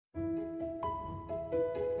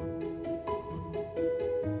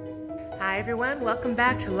Hi everyone, welcome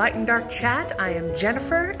back to Light and Dark Chat. I am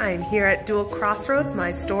Jennifer. I am here at Dual Crossroads,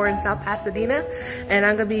 my store in South Pasadena, and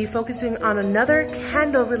I'm going to be focusing on another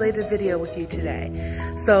candle related video with you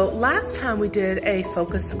today. So last time we did a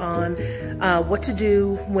focus on what to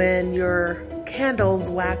do when your candles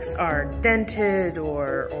wax are dented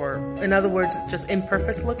or in other words just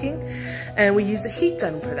imperfect looking, and we use a heat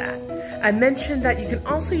gun for that. I mentioned that you can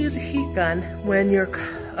also use a heat gun when your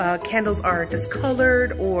candles are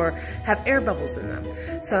discolored or have air bubbles in them.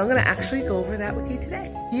 So I'm gonna actually go over that with you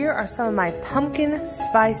today. Here are some of my pumpkin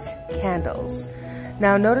spice candles.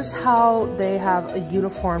 Now notice how they have a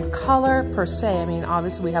uniform color per se. I mean,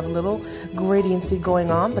 obviously we have a little gradiency going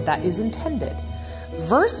on, but that is intended.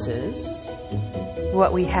 Versus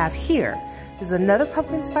what we have here is another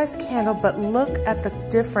pumpkin spice candle, but look at the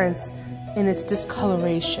difference in its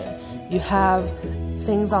discoloration. You have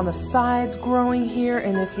things on the sides growing here,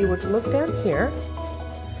 and if you were to look down here,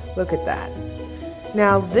 look at that.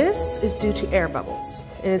 Now this is due to air bubbles,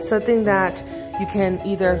 and it's something that you can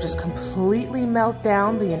either just completely melt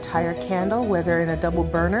down the entire candle, whether in a double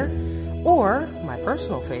burner, or my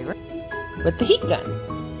personal favorite, with the heat gun.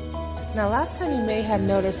 Now last time you may have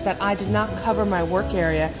noticed that I did not cover my work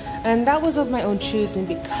area, and that was of my own choosing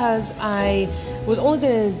because I was only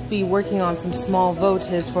going to be working on some small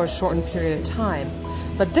votives for a shortened period of time.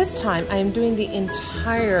 But this time I am doing the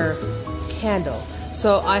entire candle.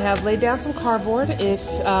 So I have laid down some cardboard. If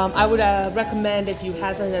I would recommend, if you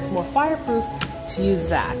have something that's more fireproof, to use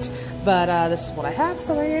that. But this is what I have,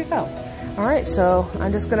 so there you go. Alright, so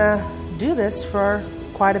I'm just gonna do this for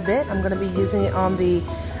quite a bit. I'm gonna be using it on the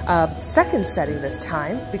second setting this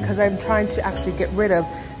time because I'm trying to actually get rid of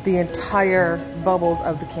the entire bubbles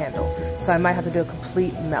of the candle. So I might have to do a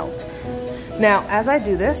complete melt. Now, as I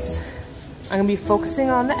do this, I'm gonna be focusing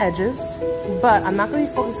on the edges, but I'm not gonna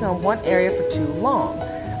be focusing on one area for too long.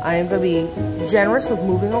 I am gonna be generous with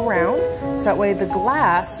moving around, so that way the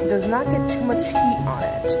glass does not get too much heat on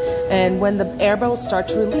it. And when the air bubbles start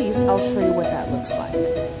to release, I'll show you what that looks like.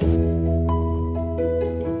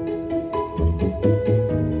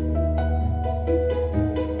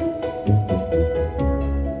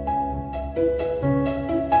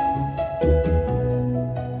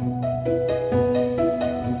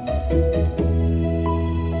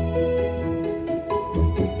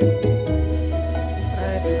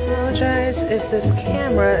 If this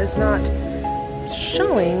camera is not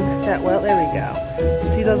showing that well. There we go.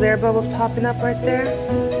 See those air bubbles popping up right there?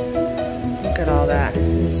 Look at all that.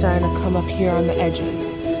 It's starting to come up here on the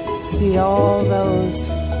edges. See all those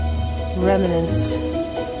remnants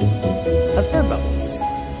of air bubbles.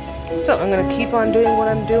 So I'm going to keep on doing what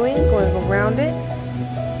I'm doing, going around it,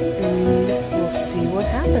 and we'll see what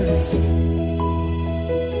happens.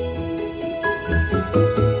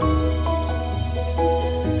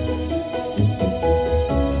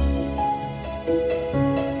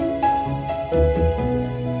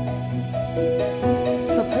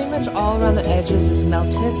 All around the edges is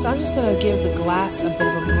melted, so I'm just going to give the glass a bit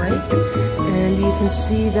of a break, and you can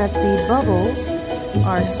see that the bubbles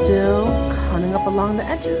are still coming up along the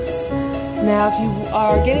edges. Now if you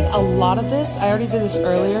are getting a lot of this, I already did this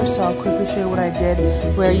earlier, so I'll quickly show you what I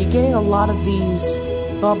did, where you're getting a lot of these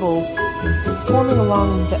bubbles forming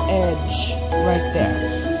along the edge right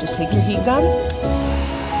there. Just take your heat gun,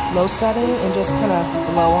 low setting, and just kind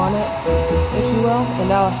of blow on it, if you will, and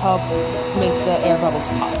that'll help make the air bubbles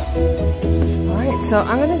pop. Alright, so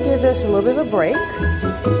I'm going to give this a little bit of a break,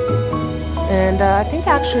 and I think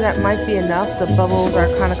actually that might be enough. The bubbles are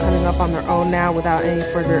kind of coming up on their own now without any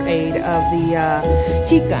further aid of the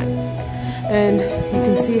heat gun. And you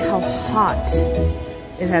can see how hot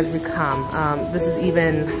it has become. This is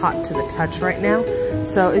even hot to the touch right now.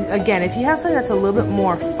 So again, if you have something that's a little bit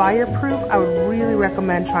more fireproof, I would really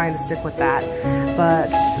recommend trying to stick with that.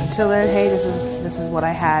 But until then, hey, this is what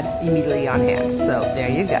I had immediately on hand. So there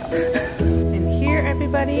you go. And here,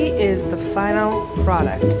 everybody, is the final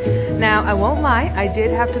product. Now, I won't lie, I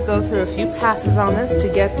did have to go through a few passes on this to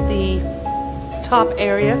get the top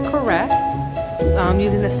area correct,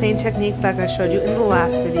 using the same technique like I showed you in the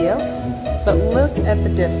last video. But look at the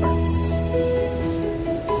difference.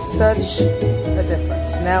 Such a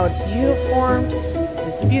difference. Now it's uniformed,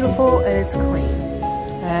 it's beautiful, and it's clean.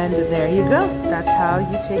 And there you go. That's how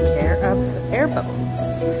you take care of air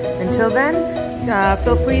bubbles. Until then,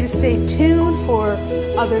 feel free to stay tuned for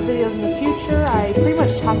other videos in the future. I pretty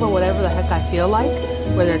much talk about whatever the heck I feel like,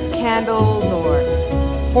 whether it's candles or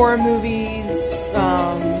horror movies,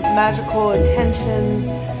 magical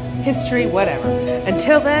intentions, history, whatever.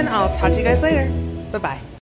 Until then, I'll talk to you guys later. Bye-bye.